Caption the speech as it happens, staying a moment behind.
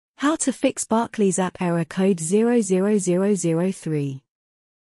How to fix Barclays App error code 00003.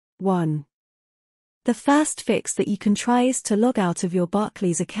 1. The first fix that you can try is to log out of your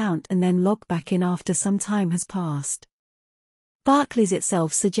Barclays account and then log back in after some time has passed. Barclays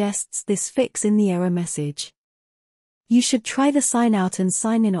itself suggests this fix in the error message. You should try the sign out and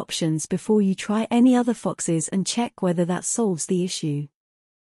sign in options before you try any other fixes and check whether that solves the issue.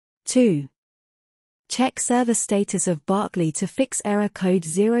 2. Check server status of Barclays to fix error code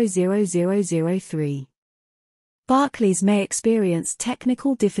 00003. Barclays may experience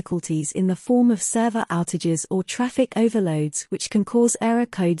technical difficulties in the form of server outages or traffic overloads which can cause error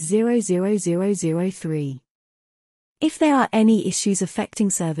code 00003. If there are any issues affecting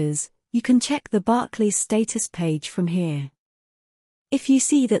servers, you can check the Barclays status page from here. If you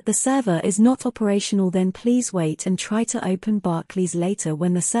see that the server is not operational, then please wait and try to open Barclays later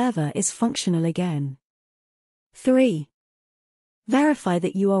when the server is functional again. 3. Verify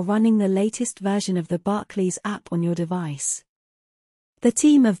that you are running the latest version of the Barclays app on your device. The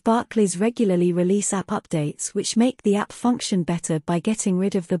team of Barclays regularly release app updates which make the app function better by getting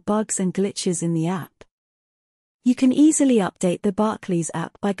rid of the bugs and glitches in the app. You can easily update the Barclays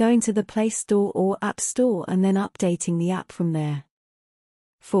app by going to the Play Store or App Store and then updating the app from there.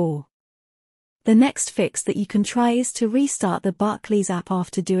 4. The next fix that you can try is to restart the Barclays app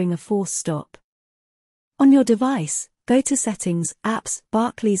after doing a force stop. On your device, go to Settings, Apps,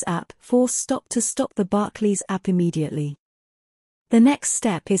 Barclays App, Force Stop to stop the Barclays app immediately. The next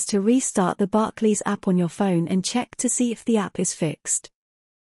step is to restart the Barclays app on your phone and check to see if the app is fixed.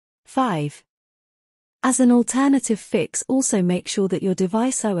 5. As an alternative fix, also make sure that your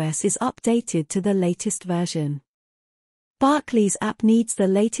device OS is updated to the latest version. Barclays app needs the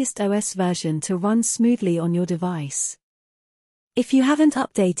latest OS version to run smoothly on your device. If you haven't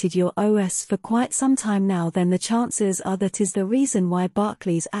updated your OS for quite some time now, then the chances are that is the reason why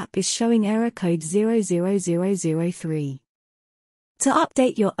Barclays app is showing error code 00003. To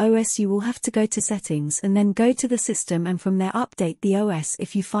update your OS, you will have to go to Settings and then go to the System, and from there update the OS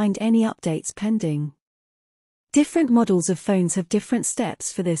if you find any updates pending. Different models of phones have different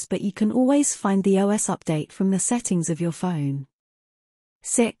steps for this, but you can always find the OS update from the settings of your phone.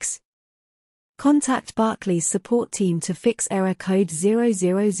 6. Contact Barclays support team to fix error code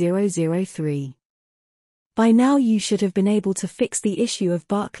 00003. By now you should have been able to fix the issue of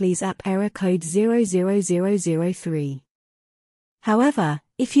Barclays app error code 00003. However,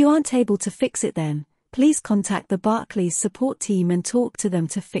 if you aren't able to fix it, then please contact the Barclays support team and talk to them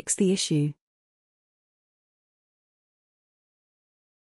to fix the issue.